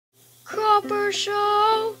Kropper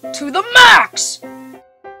Show to the max!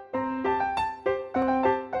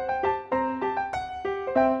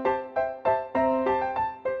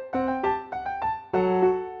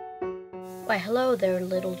 Why, hello there,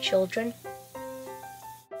 little children.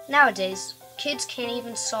 Nowadays, kids can't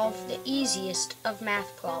even solve the easiest of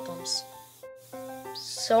math problems.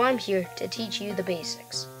 So I'm here to teach you the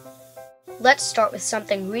basics. Let's start with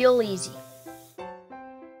something real easy.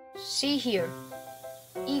 See here,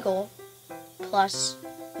 eagle plus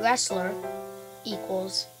wrestler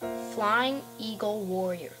equals flying eagle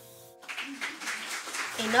warrior.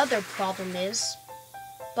 Another problem is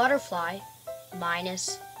butterfly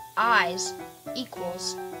minus eyes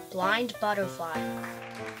equals blind butterfly.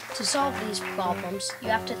 To solve these problems, you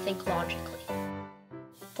have to think logically.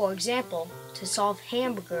 For example, to solve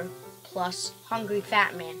hamburger plus hungry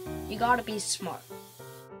fat man, you gotta be smart.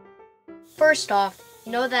 First off,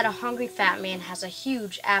 you know that a hungry fat man has a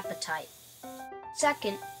huge appetite.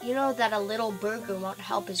 Second, you know that a little burger won't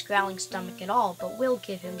help his growling stomach at all, but will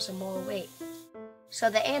give him some more weight. So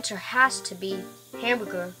the answer has to be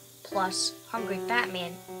hamburger plus hungry fat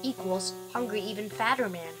man equals hungry even fatter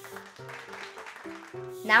man.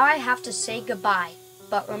 Now I have to say goodbye,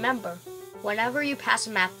 but remember, whenever you pass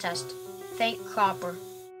a math test, thank Kropper.